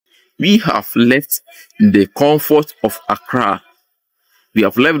We have left the comfort of Accra. We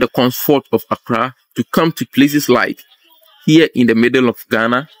have left the comfort of Accra to come to places like here in the middle of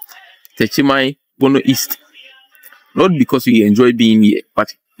Ghana, TECHIMAN, Bono East. Not because we enjoy being here,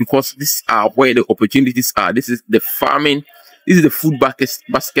 but because this are where the opportunities are. This is the farming. This is the food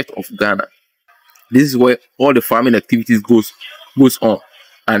basket of Ghana. This is where all the farming activities goes on,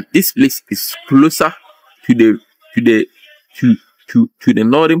 and this place is closer to the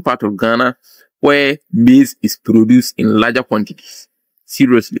northern part of Ghana, where maize is produced in larger quantities.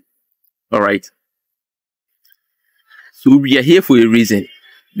 Seriously, all right. So we are here for a reason.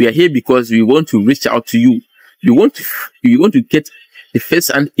 We are here because we want to reach out to you. We want to get the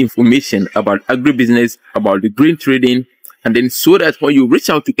first-hand information about agribusiness, about the grain trading, and then so that when you reach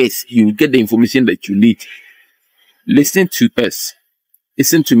out to us, you get the information that you need. Listen to us.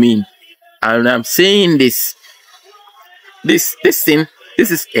 Listen to me. And I'm saying this. This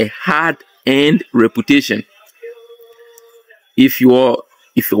is a hard-earned reputation. If you're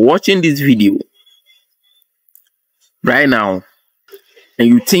watching this video right now and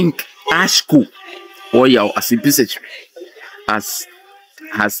you think ASHCo or your ACCRA has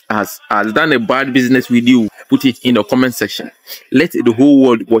done a bad business with you, put it in the comment section. Let the whole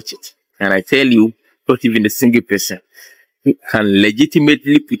world watch it. And I tell you, not even a single person can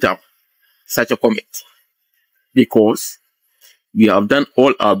legitimately put up such a comment, because we have done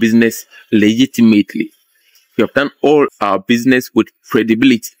all our business legitimately. We have done all our business with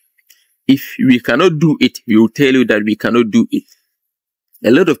credibility. If we cannot do it, we will tell you that we cannot do it.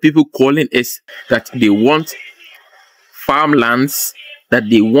 A lot of people calling us that they want farmlands, that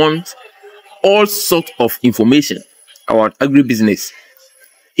they want all sorts of information about agribusiness.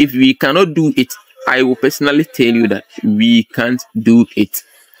 If we cannot do it, I will personally tell you that we can't do it,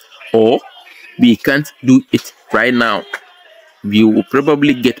 or we can't do it right now. We will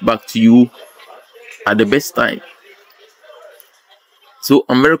probably get back to you at the best time. So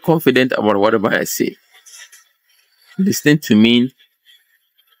I'm very confident about whatever I say. Listen to me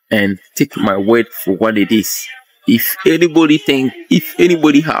and take my word for what it is. If anybody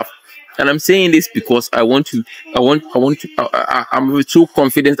have, and I'm saying this because I'm so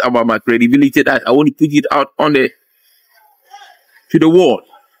confident about my credibility that I want to put it out to the world.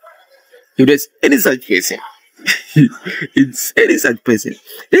 If there's any such person,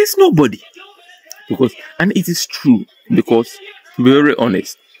 there's nobody. And it is true, because to be very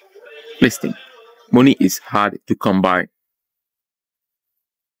honest, listen, money is hard to come by.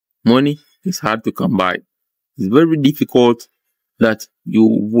 Money is hard to come by. It's very difficult that you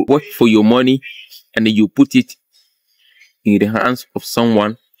work for your money and then you put it in the hands of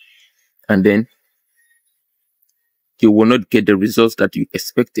someone, and then you will not get the results that you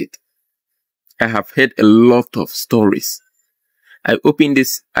expected. I have heard a lot of stories. I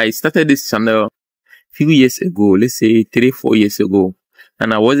started this channel a few years ago, let's say 3-4 years ago,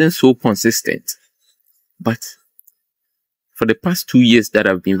 and I wasn't so consistent. But for the past 2 years that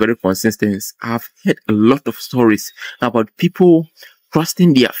I've been very consistent, I've heard a lot of stories about people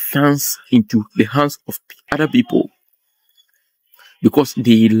trusting their funds into the hands of other people because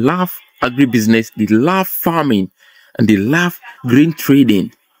they love agribusiness, they love farming, and they love grain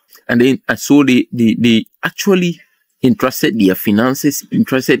trading. And so they actually entrusted their finances,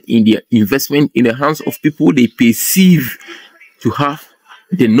 interested in their investment in the hands of people they perceive to have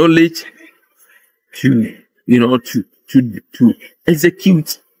the knowledge to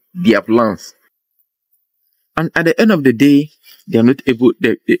execute their plans. And at the end of the day, they are not able,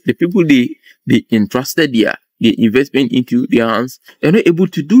 the people they entrusted their investment into their hands, they're not able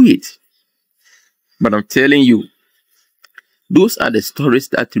to do it. But I'm telling you, those are the stories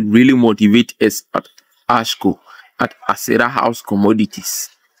that really motivate us at ASHCo, at ACCRA House Commodities.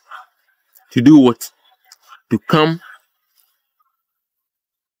 To do what? To come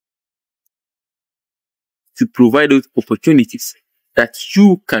to provide those opportunities that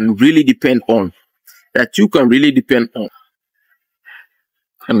you can really depend on.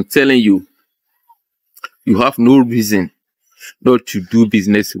 I'm telling you, you have no reason not to do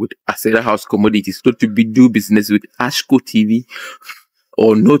business with ACCRA House Commodities, not to do business with ASHCo TV,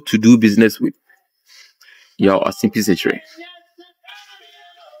 or not to do business with your ACCRA.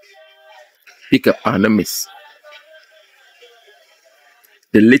 Pick up and miss.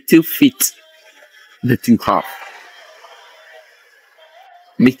 The little feet that you have,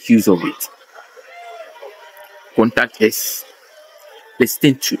 make use of it. Contact us.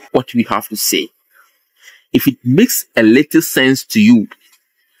 Listen to what we have to say. If it makes a little sense to you,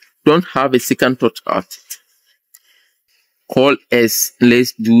 don't have a second thought about it. Call us.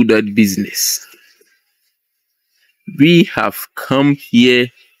 Let's do that business. We have come here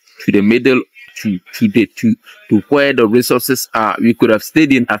to the middle, to where the resources are. We could have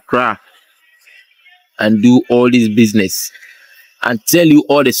stayed in Accra and do all this business and tell you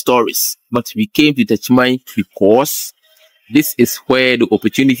all the stories. But we came to TECHIMAN because this is where the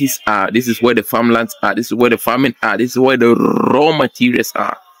opportunities are. This is where the farmlands are. This is where the farming are. This is where the raw materials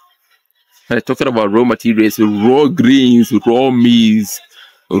are. And I'm talking about raw materials, raw greens, raw meats,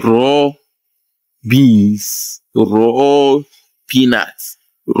 raw beans, raw peanuts,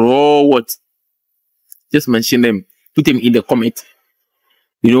 raw what? Just mention them. Put them in the comment.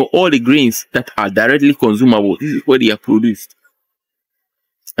 You know, all the grains that are directly consumable, this is where they are produced.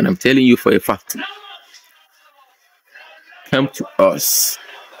 And I'm telling you for a fact, come to us,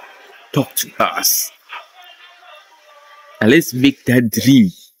 talk to us, and let's make that dream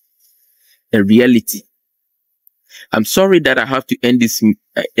a reality. I'm sorry that I have to end this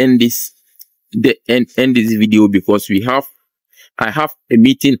video because I have a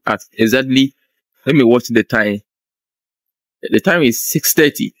meeting at exactly, let me watch the time. The time is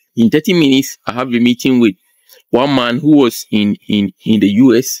 6:30. In 30 minutes, I have a meeting with one man who was in the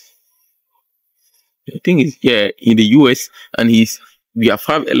US. I think it's, yeah, in the US, and we have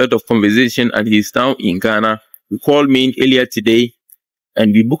had a lot of conversation, and he's now in Ghana. He called me earlier today,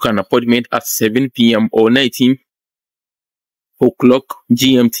 and we booked an appointment at 7 p.m. or 19 o'clock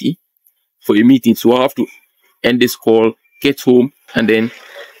GMT for a meeting. So I have to end this call, get home, and then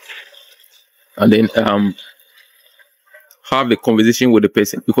have the conversation with the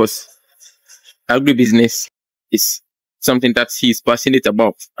person, because agribusiness is something that he's passionate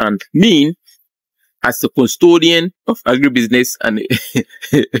about, and me, as a custodian of agribusiness, and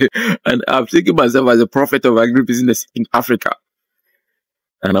and I'm thinking myself as a prophet of agribusiness in Africa,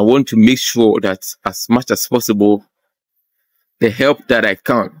 and I want to make sure that as much as possible, the help that I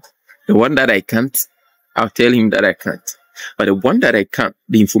can, the one that I can't, I'll tell him that I can't, but the one that I can,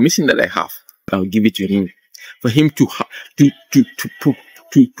 the information that I have, I'll give it to him, for him to have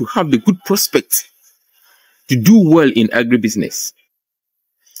the good prospect to do well in agribusiness,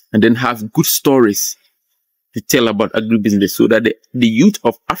 and then have good stories to tell about agribusiness, so that the youth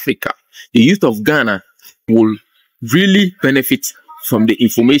of Africa, the youth of Ghana will really benefit from the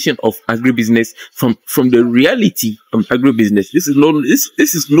information of agribusiness, from the reality of agribusiness. This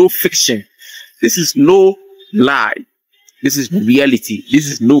is no fiction. This is no lie. This is reality. This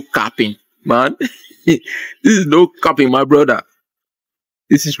is no capping, man. This is no capping, my brother.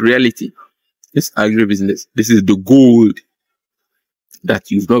 This is reality. This is agribusiness. This is the gold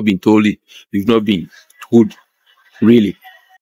that you've not been told. You've not been told, really.